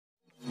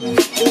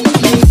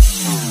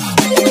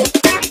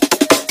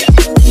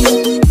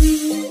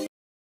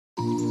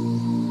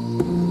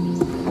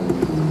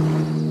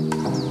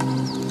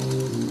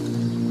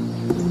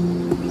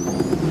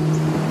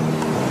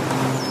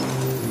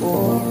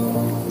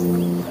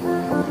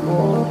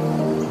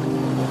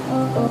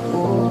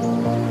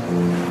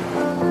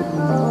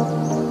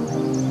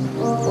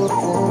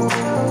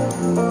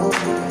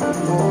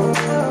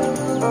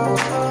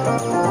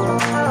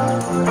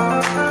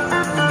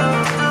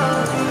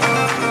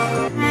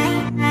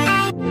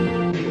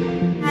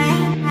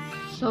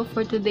So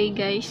for today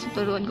guys,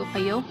 tuturuan ko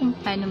kayo kung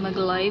paano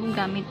mag-live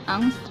gamit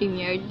ang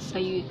StreamYard sa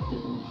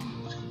YouTube.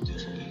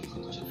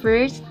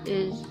 First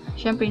is,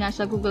 syempre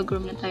nasa Google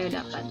Chrome na tayo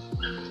dapat.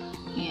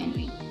 Ayan,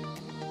 wait.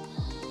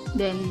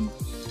 Then,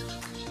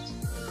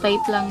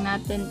 type lang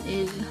natin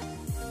is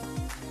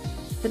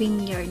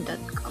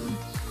streamyard.com.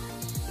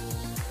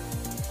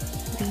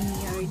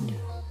 StreamYard.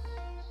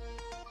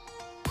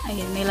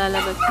 Ayan, may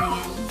lalabas na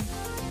yan.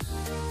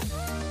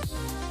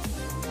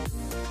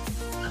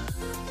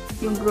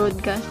 Yung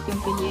broadcast, yung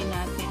piliin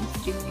natin,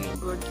 streamyard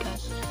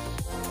broadcast.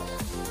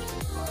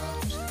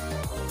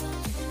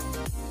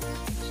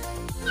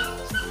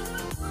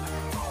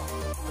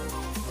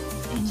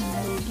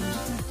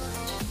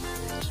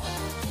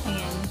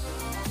 Ayan.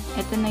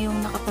 Ito na yung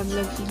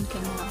nakapag-login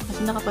ka na. Kasi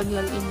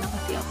nakapag-login na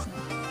kasi ako.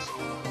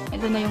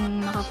 Ito na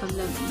yung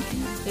nakapag-login ka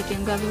na. So, ito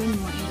yung gagawin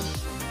mo is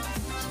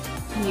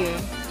here.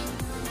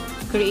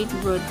 Create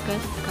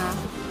broadcast ka.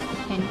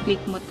 And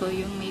click mo to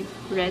yung may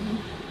red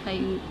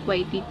ay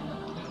white.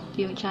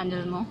 Ito yung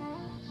channel mo.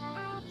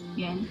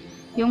 Yan.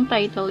 Yung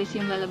title is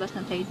yung lalabas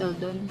na title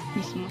doon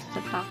mismo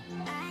sa top.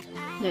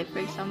 Like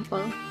for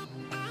example,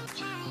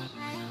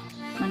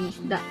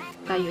 mangisda.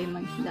 Tayo ay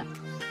mangisda.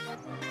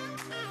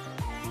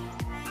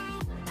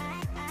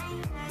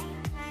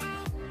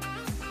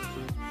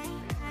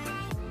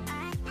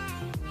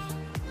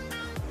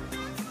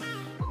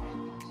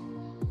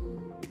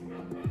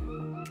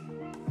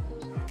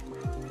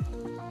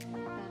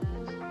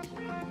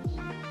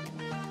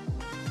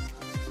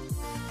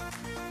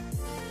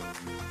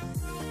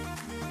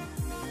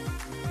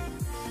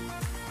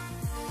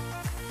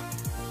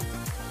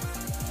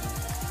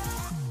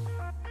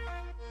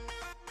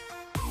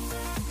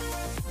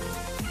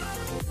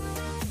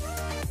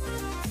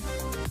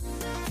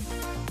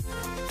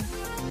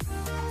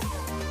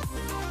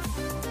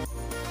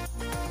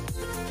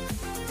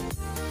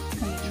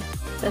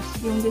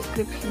 Tapos yung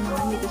description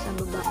naman dito sa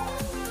baba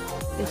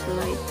is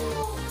like,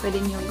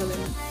 pwede nyo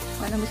gawin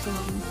kung ano gusto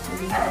mong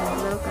sabihin ka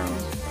ng welcome,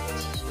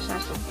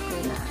 pasok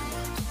kayo lahat.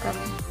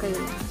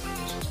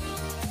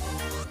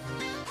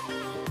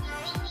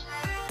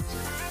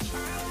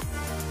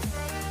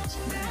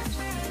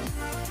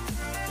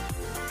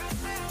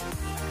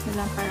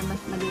 Wala para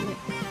mas madali.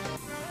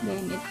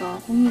 Then ito,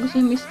 kung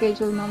gusto nyo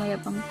i-schedule mamaya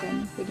pang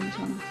 10, pwede nyo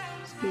siyang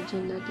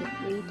schedule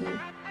later.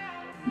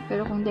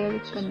 Pero kung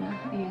direct ka na,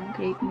 ayan,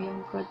 create mo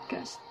yung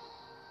broadcast.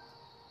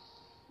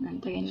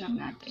 Nantayin lang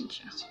natin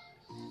siya.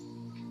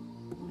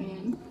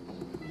 Ayan.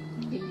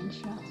 Ganyan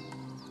siya.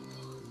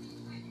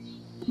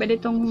 Pwede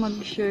itong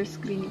mag-share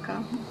screen ka.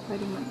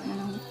 Pwede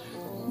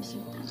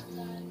bisita.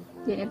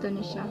 Then, ito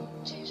na siya.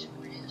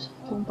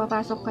 Kung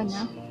papasok ka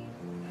na,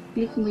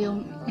 click mo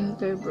yung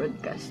enter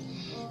broadcast.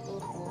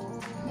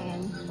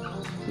 Ayan.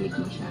 Click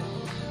mo siya.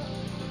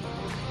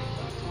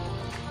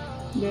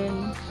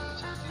 Then,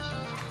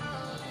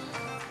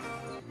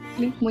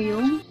 click mo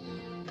yung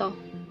to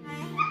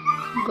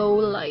go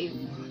live.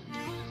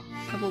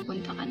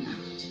 Pupunta ka na.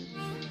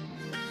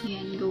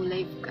 Yan, go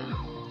live ka.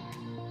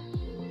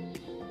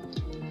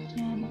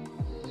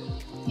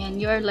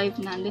 Yan, you are live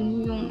na.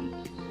 Then yung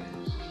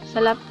sa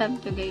laptop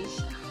to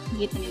guys,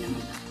 kita niyo naman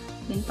ito.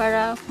 Then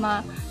para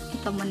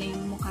makita mo na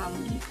yung mukha mo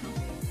dito.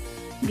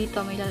 Dito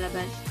may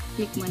lalabas.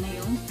 Click mo na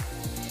yung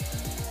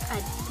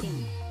add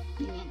scene.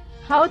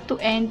 How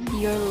to end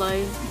your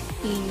live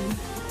in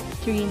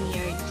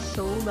StreamYard.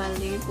 So,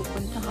 bali,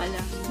 pupunta ka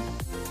lang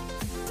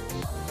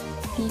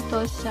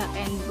dito sa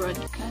end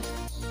broadcast.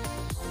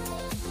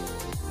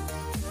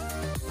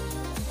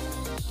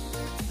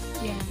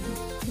 Yan.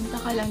 Punta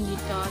ka lang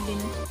dito.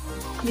 Then,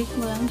 click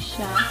mo lang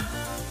siya.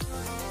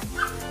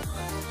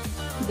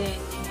 Then,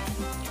 yan.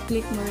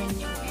 Click mo rin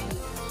yung end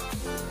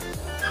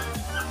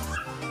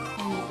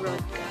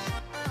broadcast.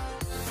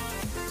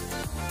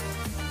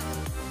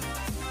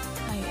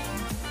 Ayan.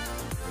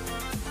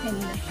 End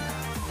na siya.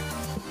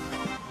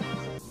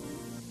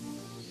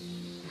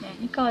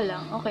 Ikaw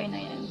lang, okay na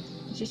yan.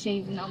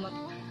 Save na mo.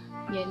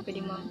 Yan,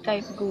 pwede mo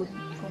type good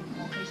kung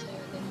okay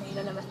sa'yo. Then may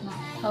lalabas na,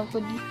 how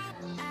could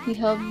we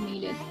have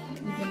made it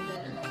even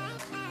better?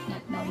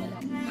 Not now na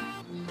lang.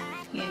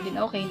 Yan, din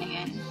okay na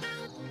yan.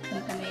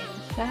 Punta na yan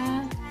sa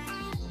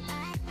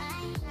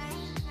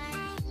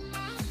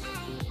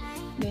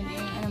then,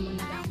 yan, ano mo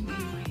na lang.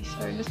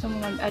 Or gusto mo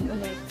mag-add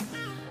ulit.